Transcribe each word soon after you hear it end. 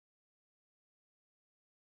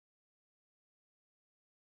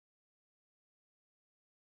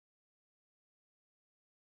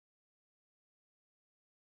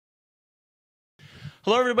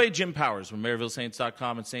Hello, everybody. Jim Powers from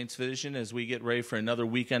MaryvilleSaints.com and Saints Vision as we get ready for another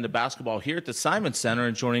weekend of basketball here at the Simon Center.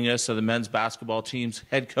 And joining us are the men's basketball team's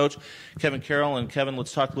head coach, Kevin Carroll. And Kevin,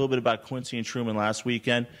 let's talk a little bit about Quincy and Truman last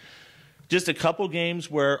weekend. Just a couple games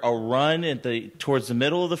where a run towards the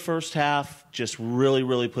middle of the first half just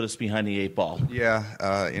really put us behind the eight ball. Yeah,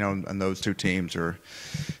 and those two teams are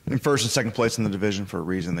in first and second place in the division for a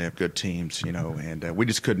reason. They have good teams, and we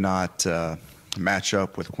just could not match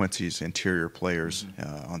up with Quincy's interior players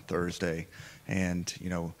on Thursday. And,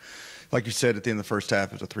 like you said, at the end of the first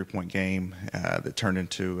half, it was a 3-point game that turned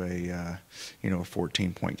into a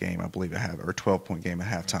 14-point game, I believe, or a 12-point game at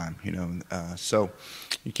halftime. So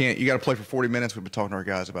you got to play for 40 minutes. We've been talking to our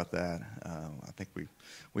guys about that. I think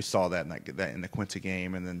we saw that in the Quincy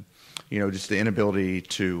game, and then just the inability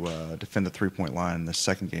to defend the 3-point line in the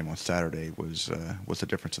second game on Saturday was the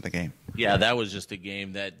difference in the game. Yeah, that was just a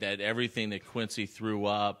game that everything that Quincy threw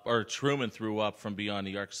up, or Truman threw up from beyond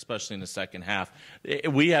the arc, especially in the second half,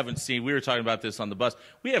 we were talking about this on the bus.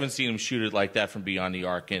 We haven't seen him shoot it like that from beyond the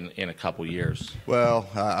arc in a couple years. Well,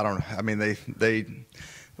 I don't know. I mean, they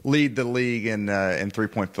lead the league in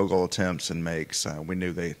 3-point field goal attempts and makes. We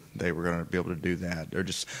knew they were going to be able to do that. They're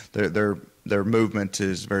just their movement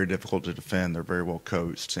is very difficult to defend. They're very well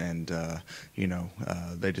coached, and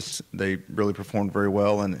they really performed very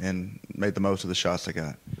well and made the most of the shots they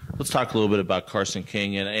got. Let's talk a little bit about Carson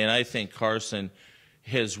King, and I think Carson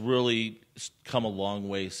has really come a long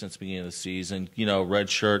way since the beginning of the season. Red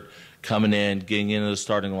shirt coming in, getting into the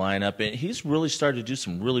starting lineup, and he's really started to do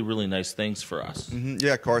some really nice things for us.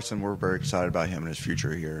 Yeah, Carson, we're very excited about him and his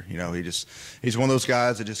future here. He's one of those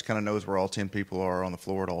guys that just kind of knows where all 10 people are on the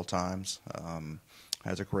floor at all times.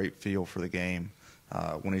 Has a great feel for the game.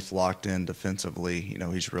 When he's locked in defensively,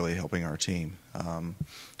 he's really helping our team.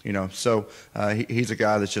 So he's a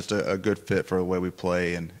guy that's just a good fit for the way we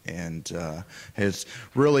play, and has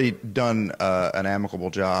really done an amicable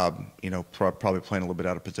job. Probably playing a little bit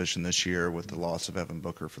out of position this year with the loss of Evan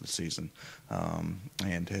Booker for the season,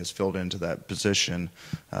 and has filled into that position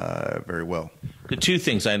very well. The two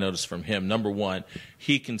things I noticed from him: number one,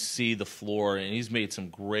 he can see the floor, and he's made some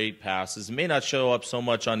great passes. It may not show up so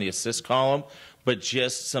much on the assist column, but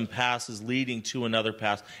just some passes leading to another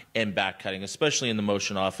pass and back cutting, especially in the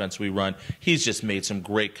motion offense we run. He's just made some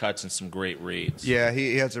great cuts and some great reads. Yeah,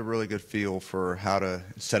 he has a really good feel for how to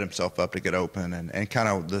set himself up to get open and kind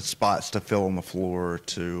of the spots to fill on the floor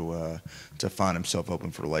to find himself open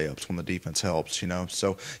for layups when the defense helps,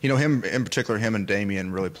 So, him in particular, him and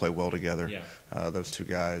Damian really play well together. Yeah. Those two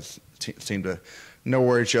guys seem to know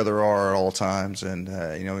where each other are at all times, and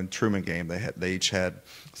in Truman game they each had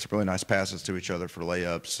some really nice passes to each other for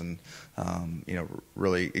layups, and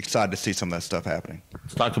really excited to see some of that stuff happening.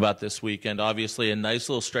 Let's talk about this weekend. Obviously, a nice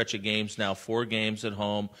little stretch of games now. 4 games at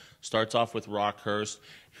home. Starts off with Rockhurst,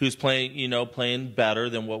 who's playing better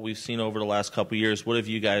than what we've seen over the last couple of years. What have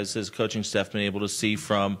you guys, as coaching staff, been able to see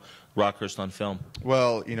from Rockhurst on film?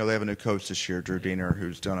 Well, they have a new coach this year, Drew Diener,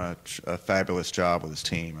 who's done a fabulous job with his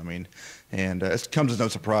team. I mean, and it comes as no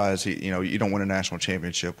surprise. You don't win a national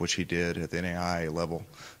championship, which he did at the NAIA level,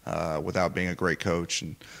 without being a great coach.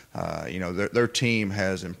 And their team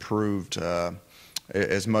has improved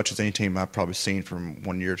as much as any team I've probably seen from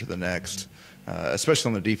one year to the next, especially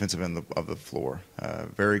on the defensive end of the floor.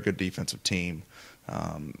 Very good defensive team.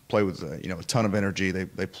 Play with a ton of energy.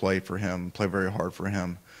 They play for him, play very hard for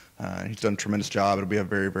him. He's done a tremendous job. It'll be a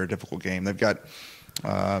very difficult game. They've got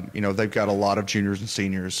a lot of juniors and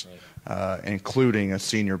seniors, including a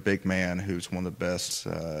senior big man who's one of the best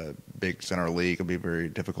bigs in our league. It'll be very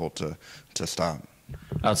difficult to stop.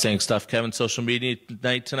 Outstanding stuff, Kevin. Social media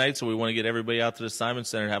night tonight, so we want to get everybody out to the Simon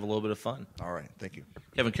Center and have a little bit of fun. All right, thank you.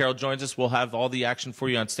 Kevin Carroll joins us. We'll have all the action for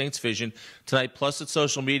you on Saints Vision tonight, plus it's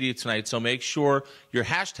social media tonight. So make sure you're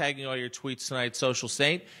hashtagging all your tweets tonight, Social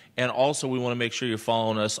Saint, and also we want to make sure you're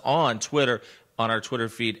following us on Twitter, on our Twitter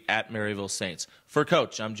feed at Maryville Saints. For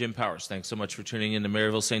Coach, I'm Jim Powers. Thanks so much for tuning in to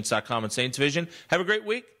MaryvilleSaints.com and Saints Vision. Have a great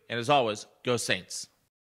week, and as always, go Saints.